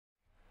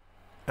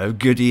Oh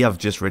goody, I've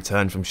just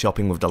returned from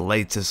shopping with the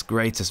latest,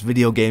 greatest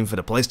video game for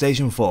the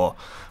PlayStation 4.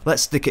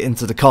 Let's stick it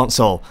into the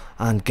console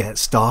and get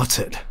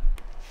started.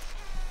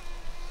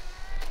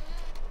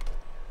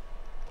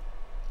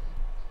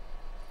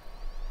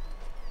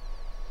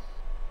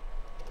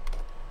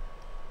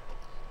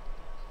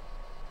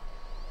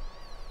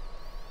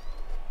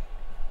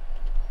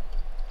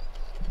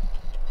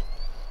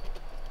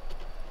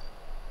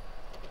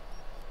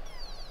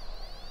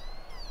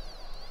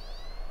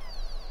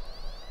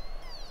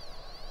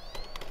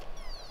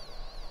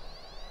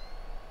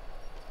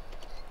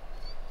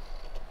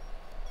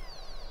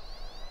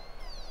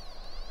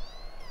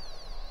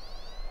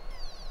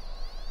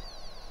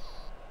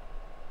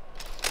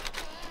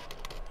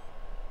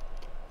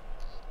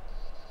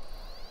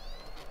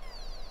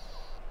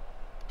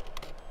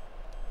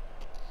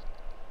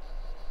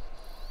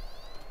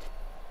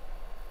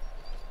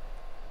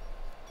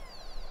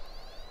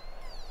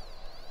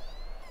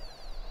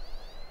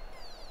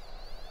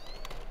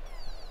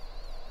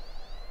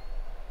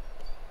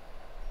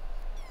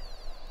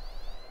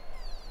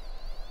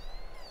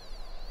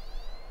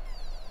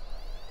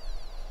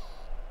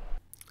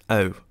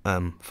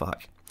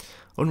 Fuck.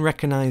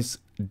 Unrecognised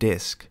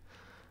Disc.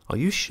 Are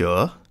you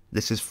sure?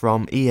 This is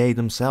from EA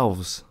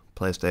themselves,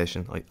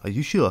 PlayStation. Are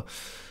you sure?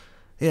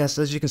 Yes,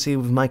 as you can see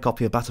with my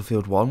copy of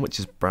Battlefield 1, which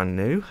is brand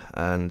new,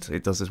 and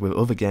it does this with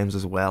other games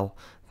as well,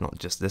 not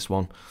just this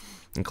one,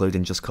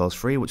 including Just Cause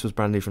 3, which was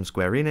brand new from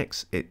Square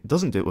Enix. It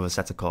doesn't do it with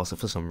Assetto Corsa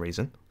for some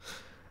reason.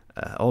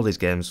 All these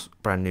games,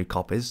 brand new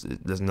copies,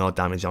 there's no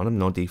damage on them,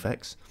 no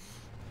defects.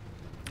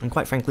 And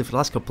quite frankly, for the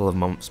last couple of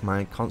months,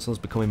 my console's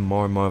becoming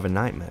more and more of a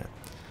nightmare.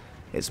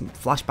 It's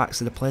flashbacks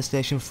to the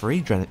PlayStation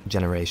 3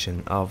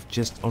 generation of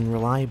just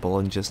unreliable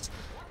and just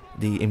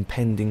the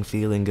impending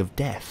feeling of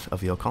death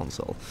of your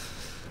console.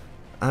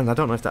 And I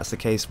don't know if that's the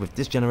case with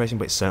this generation,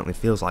 but it certainly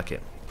feels like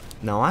it.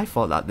 Now, I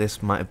thought that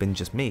this might have been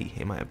just me,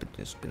 it might have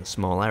just been a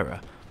small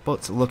error,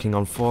 but looking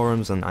on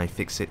forums and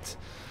iFixit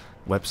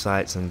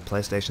websites and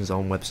PlayStation's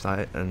own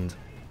website, and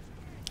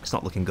it's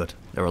not looking good.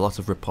 There are a lot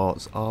of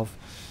reports of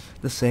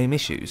the same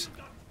issues,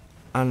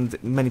 and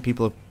many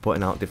people are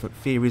putting out different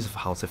theories of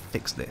how to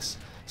fix this.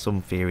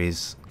 Some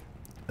theories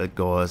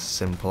go as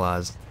simple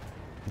as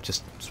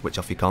just switch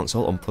off your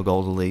console, unplug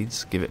all the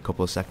leads, give it a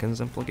couple of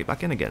seconds and plug it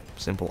back in again.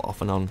 Simple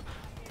off and on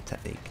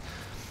technique.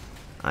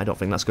 I don't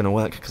think that's going to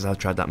work, because I've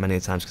tried that many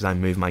times, because I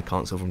move my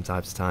console from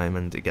time to time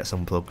and it gets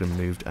unplugged and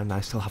moved and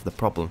I still have the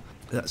problem.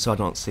 So I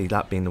don't see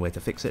that being the way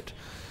to fix it.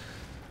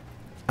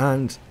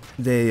 And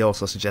they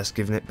also suggest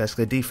giving it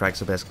basically a defrag,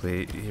 so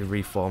basically you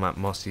reformat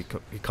most of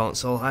your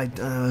console. I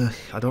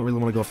don't really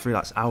want to go through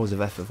that. It's hours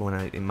of effort when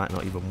it might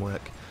not even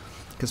work,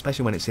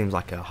 especially when it seems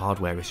like a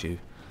hardware issue.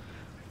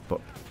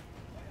 But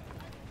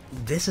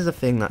this is a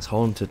thing that's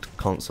haunted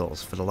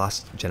consoles for the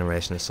last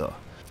generation or so,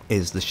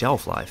 is the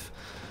shelf life.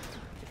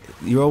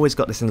 You always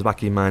got this in the back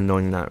of your mind,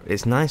 knowing that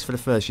it's nice for the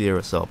first year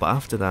or so, but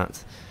after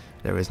that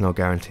there is no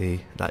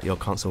guarantee that your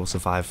console will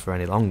survive for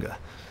any longer.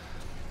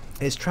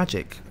 It's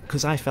tragic,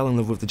 because I fell in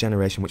love with the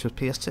generation which was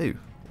PS2,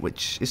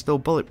 which is still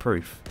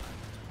bulletproof.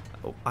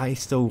 I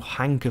still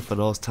hanker for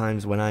those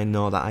times when I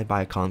know that I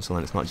buy a console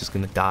and it's not just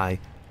going to die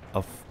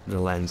off the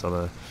lens,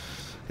 or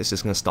it's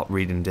just going to stop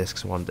reading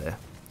discs one day.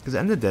 Because at the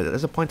end of the day,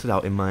 as I pointed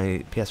out in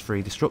my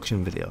PS3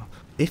 destruction video,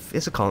 if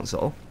it's a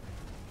console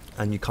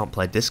and you can't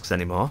play discs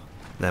anymore,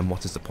 then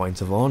what is the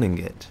point of owning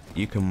it?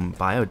 You can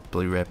buy a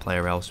Blu-ray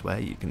player elsewhere,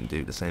 you can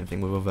do the same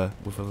thing with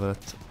other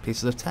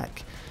pieces of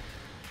tech.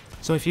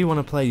 So if you want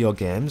to play your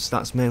games,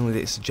 that's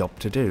mainly its job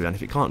to do, and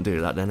if it can't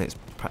do that, then it's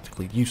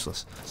practically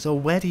useless. So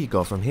where do you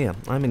go from here?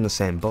 I'm in the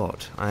same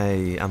boat. I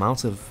am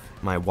out of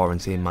my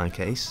warranty in my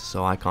case,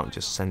 so I can't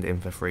just send it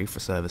in for free for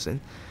servicing.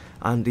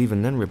 And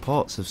even then,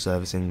 reports of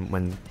servicing,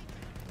 when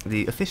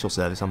the official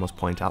service, I must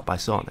point out, by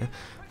Sony,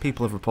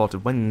 people have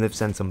reported when they've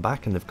sent them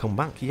back and they've come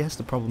back, yes,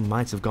 the problem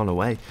might have gone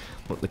away,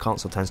 but the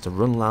console tends to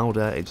run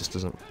louder, it just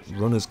doesn't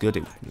run as good,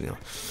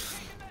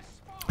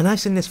 And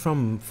I've seen this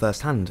from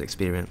first-hand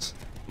experience.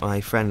 My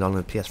friend on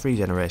the PS3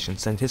 generation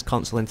sent his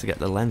console in to get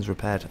the lens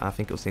repaired. I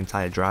think it was the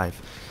entire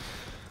drive,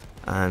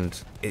 and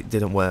it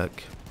didn't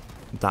work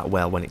that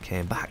well when it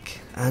came back.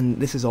 And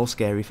this is all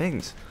scary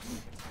things,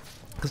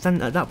 because then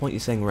at that point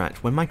you're saying, right,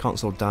 when my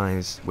console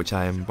dies, which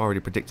I am already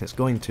predicting it's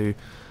going to,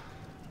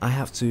 I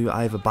have to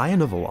either buy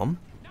another one,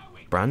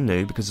 brand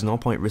new, because there's no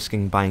point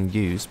risking buying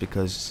used,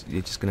 because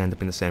you're just going to end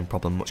up in the same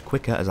problem much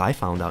quicker, as I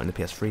found out in the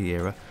PS3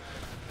 era.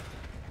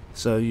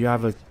 So you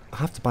either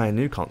have to buy a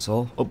new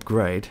console,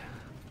 upgrade,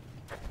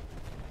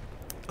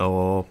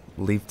 or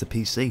leave to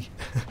PC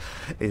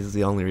is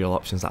the only real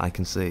options that I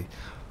can see.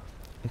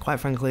 And quite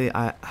frankly,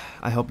 I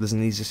hope there's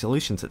an easy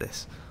solution to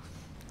this.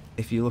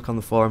 If you look on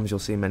the forums, you'll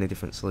see many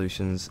different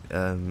solutions,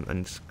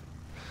 and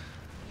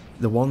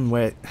the one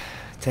where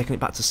taking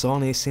it back to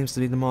Sony seems to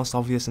be the most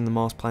obvious and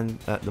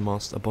the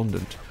most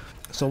abundant.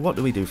 So what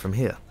do we do from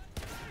here?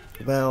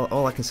 Well,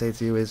 all I can say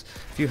to you is,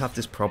 if you have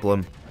this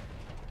problem,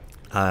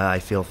 I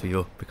feel for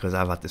you, because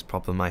I've had this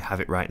problem, I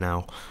have it right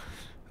now.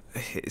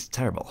 It's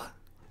terrible.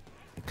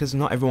 because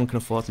not everyone can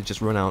afford to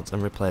just run out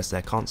and replace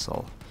their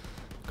console.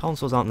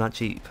 Consoles aren't that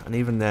cheap, and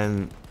even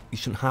then, you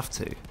shouldn't have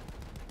to.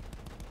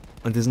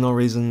 And there's no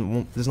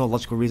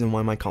logical reason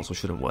why my console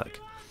shouldn't work.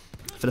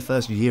 For the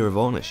first year of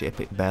ownership,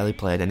 it barely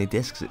played any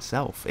discs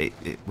itself. It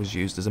was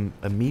used as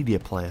a media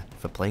player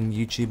for playing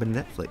YouTube and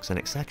Netflix and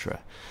etc.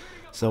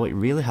 So it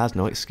really has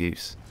no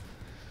excuse.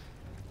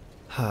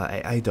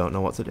 I don't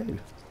know what to do.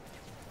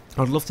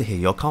 I'd love to hear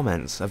your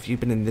comments. Have you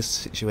been in this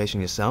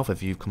situation yourself?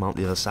 Have you come out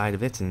the other side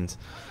of it? And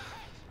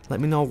let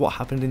me know what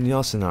happened in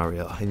your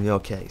scenario, in your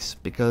case,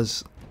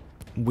 because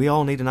we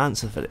all need an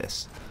answer for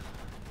this.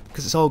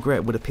 Because it's all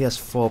great with the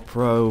PS4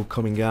 Pro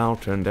coming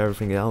out and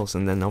everything else,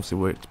 and then obviously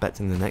we're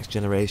expecting the next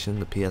generation,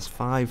 the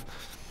PS5.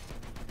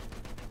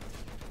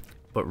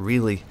 But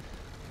really,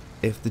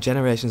 if the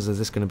generations is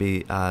this going to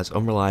be as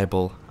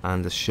unreliable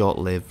and as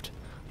short-lived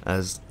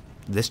as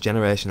this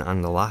generation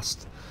and the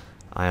last,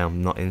 I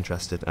am not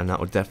interested, and that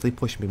would definitely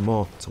push me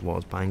more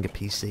towards buying a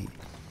PC.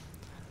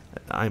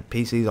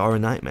 PCs are a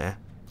nightmare.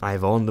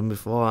 I've owned them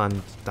before,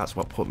 and that's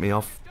what put me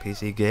off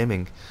PC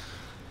gaming.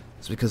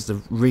 It's because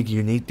the rig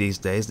you need these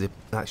days, the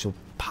actual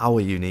power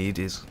you need,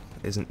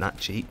 isn't that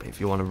cheap if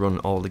you want to run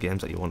all the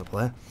games that you want to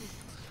play.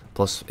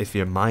 Plus, if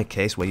you're in my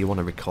case where you want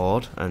to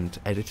record and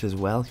edit as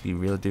well, you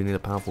really do need a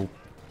powerful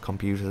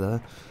computer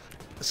there.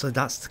 So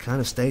that's the kind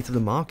of state of the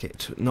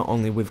market, not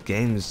only with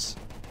games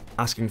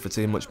asking for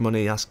too much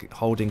money,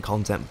 holding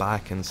content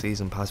back and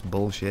season pass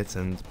bullshit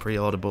and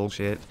pre-order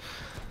bullshit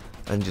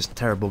and just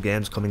terrible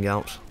games coming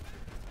out.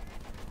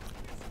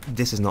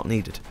 This is not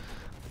needed.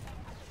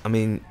 I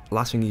mean,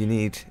 last thing you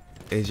need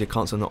is your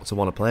console not to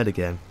want to play the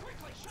game,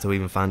 to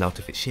even find out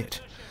if it's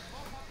shit.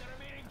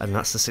 And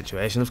that's the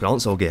situation of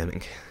console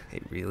gaming.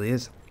 It really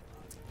is.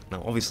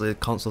 Now, obviously,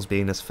 consoles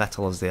being as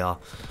fatal as they are,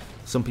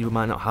 some people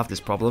might not have this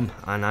problem,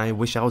 and I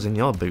wish I was in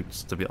your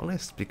boots, to be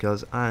honest,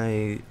 because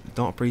I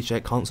don't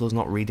appreciate consoles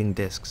not reading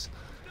discs.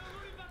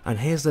 And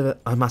here's a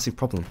massive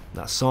problem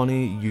that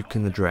Sony, you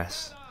can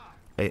address.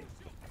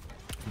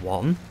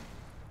 One,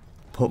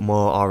 put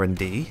more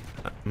R&D,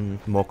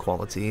 more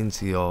quality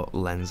into your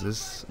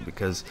lenses,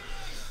 because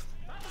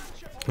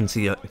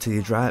into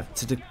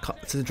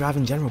the drive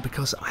in general,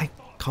 because I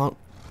can't.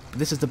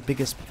 This is the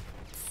biggest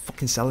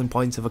fucking selling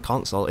point of a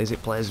console, is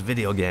it plays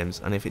video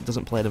games, and if it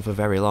doesn't play them for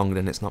very long,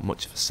 then it's not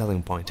much of a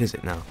selling point, is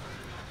it now?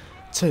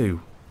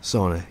 Two,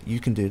 Sony, you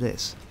can do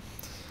this.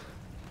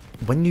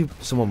 When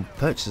someone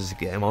purchases a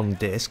game on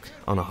disc,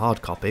 on a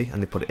hard copy,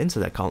 and they put it into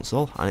their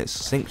console, and it's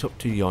synced up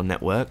to your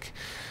network,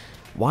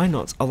 why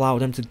not allow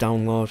them to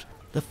download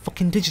the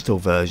fucking digital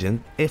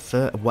version if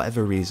for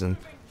whatever reason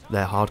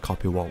their hard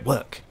copy won't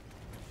work?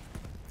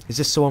 Is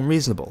this so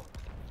unreasonable?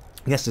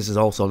 Yes, this is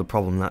also the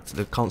problem that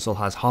the console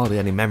has hardly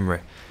any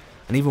memory,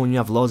 and even when you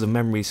have loads of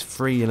memories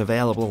free and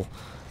available,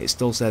 it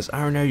still says,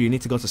 oh no, you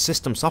need to go to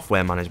System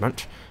Software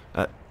Management,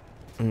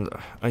 and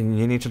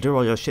you need to do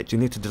all your shit, you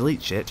need to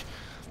delete shit,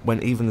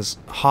 when even there's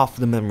half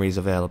the memories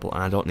available,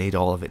 and I don't need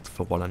all of it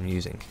for what I'm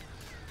using.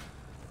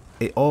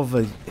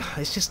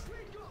 It's just,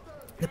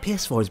 the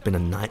PS4 has been a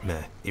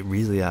nightmare, it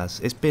really has.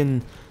 It's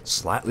been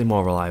slightly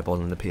more reliable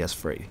than the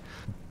PS3,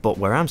 but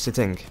where I'm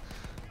sitting,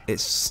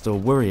 it's still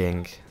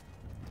worrying.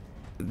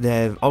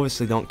 They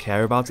obviously don't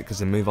care about it because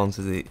they move on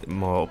to the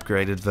more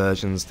upgraded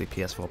versions, the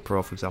PS4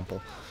 Pro for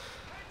example.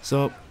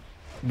 So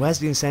where's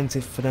the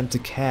incentive for them to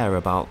care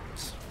about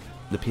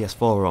the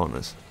PS4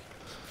 owners?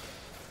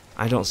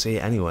 I don't see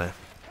it anywhere.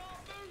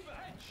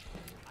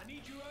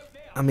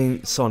 I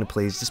mean, Sony,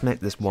 please, just make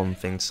this one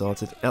thing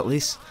sorted. At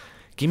least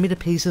give me the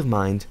peace of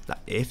mind that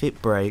if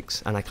it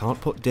breaks and I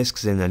can't put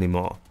discs in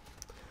anymore,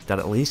 that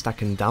at least I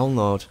can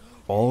download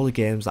all the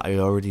games that I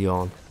already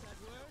own.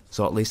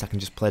 So at least I can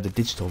just play the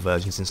digital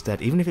versions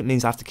instead, even if it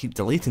means I have to keep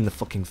deleting the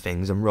fucking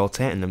things and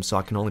rotating them so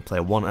I can only play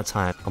one at a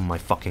time on my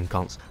fucking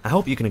console. I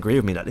hope you can agree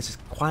with me that this is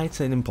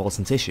quite an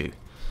important issue.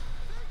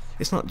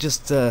 It's not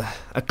just a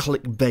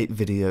clickbait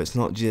video, it's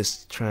not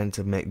just trying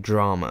to make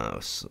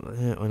drama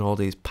and all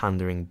these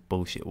pandering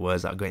bullshit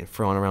words that are getting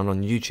thrown around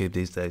on YouTube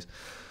these days.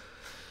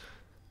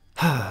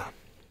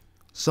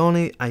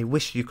 Sony, I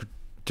wish you could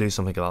do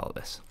something about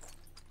this.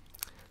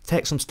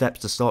 Take some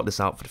steps to sort this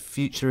out for the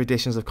future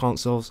editions of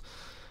consoles,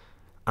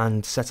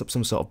 and set up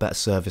some sort of better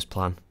service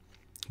plan.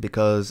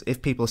 Because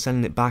if people are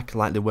sending it back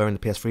like they were in the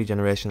PS3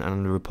 generation,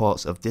 and the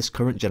reports of this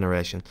current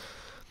generation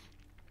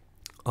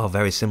are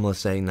very similar,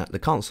 saying that the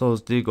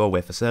consoles do go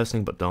away for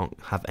servicing but don't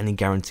have any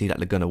guarantee that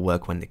they're going to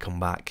work when they come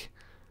back.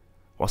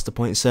 What's the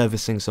point in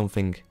servicing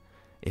something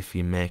if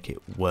you make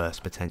it worse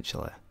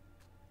potentially?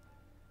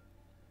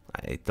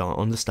 I don't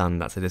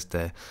understand that to this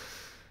day,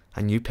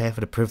 and you pay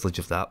for the privilege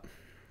of that.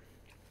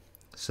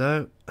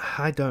 So,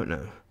 I don't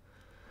know.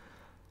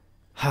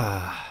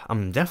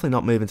 I'm definitely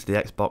not moving to the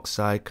Xbox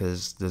side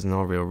because there's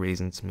no real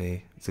reason to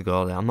me to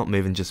go there. I'm not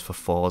moving just for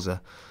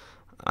Forza.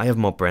 I have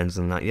more brains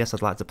than that. Yes,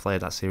 I'd like to play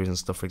that series and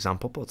stuff, for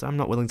example, but I'm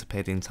not willing to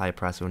pay the entire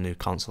price of a new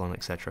console and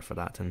etc. for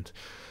that. And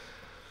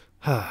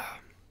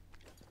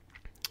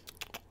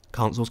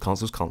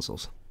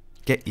consoles.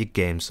 Get your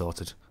game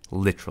sorted,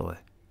 literally.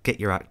 Get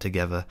your act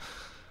together.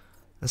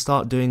 and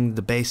start doing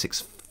the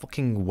basics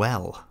fucking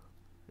well.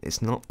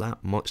 It's not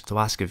that much to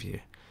ask of you.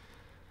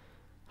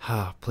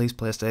 Please,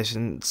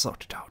 PlayStation,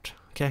 sort it out,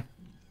 okay?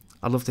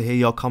 I'd love to hear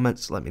your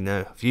comments. Let me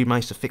know. Have you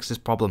managed to fix this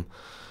problem?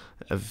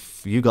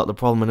 Have you got the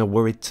problem and are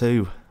worried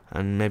too?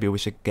 And maybe we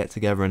should get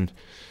together and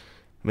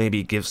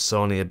maybe give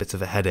Sony a bit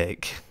of a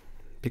headache.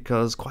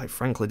 Because, quite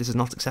frankly, this is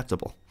not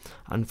acceptable.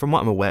 And from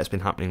what I'm aware, it's been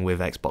happening with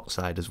Xbox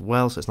side as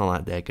well, so it's not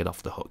like they get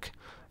off the hook.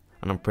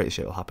 And I'm pretty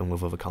sure it'll happen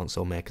with other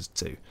console makers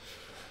too.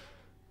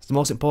 It's the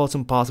most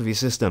important part of your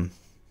system.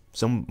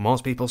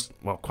 Most people,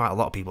 well, quite a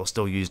lot of people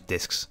still use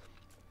discs.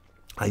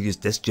 I use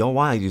discs. Do you know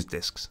why I use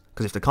discs?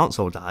 Because if the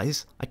console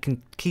dies, I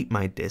can keep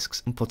my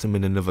discs and put them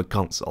in another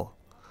console.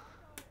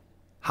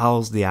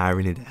 How's the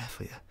irony there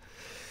for you?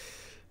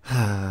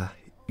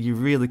 You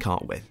really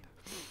can't win.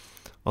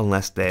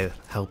 Unless they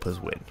help us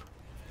win.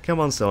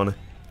 Come on, Sony.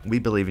 We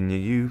believe in you.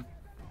 You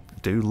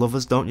do love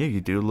us, don't you? You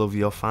do love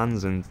your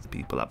fans and the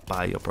people that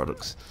buy your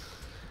products.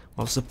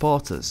 Well,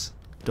 support us.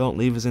 Don't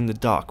leave us in the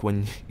dark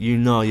when you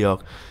know your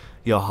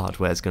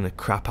hardware is going to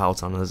crap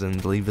out on us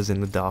and leave us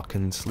in the dark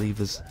and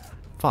leave us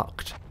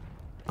fucked.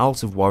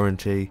 Out of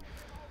warranty,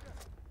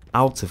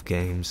 out of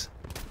games,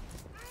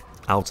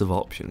 out of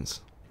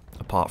options.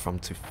 Apart from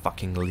to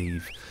fucking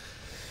leave.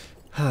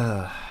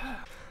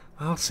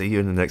 I'll see you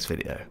in the next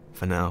video.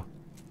 For now,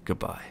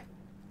 goodbye.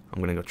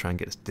 I'm gonna go try and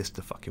get this disc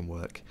to fucking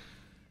work.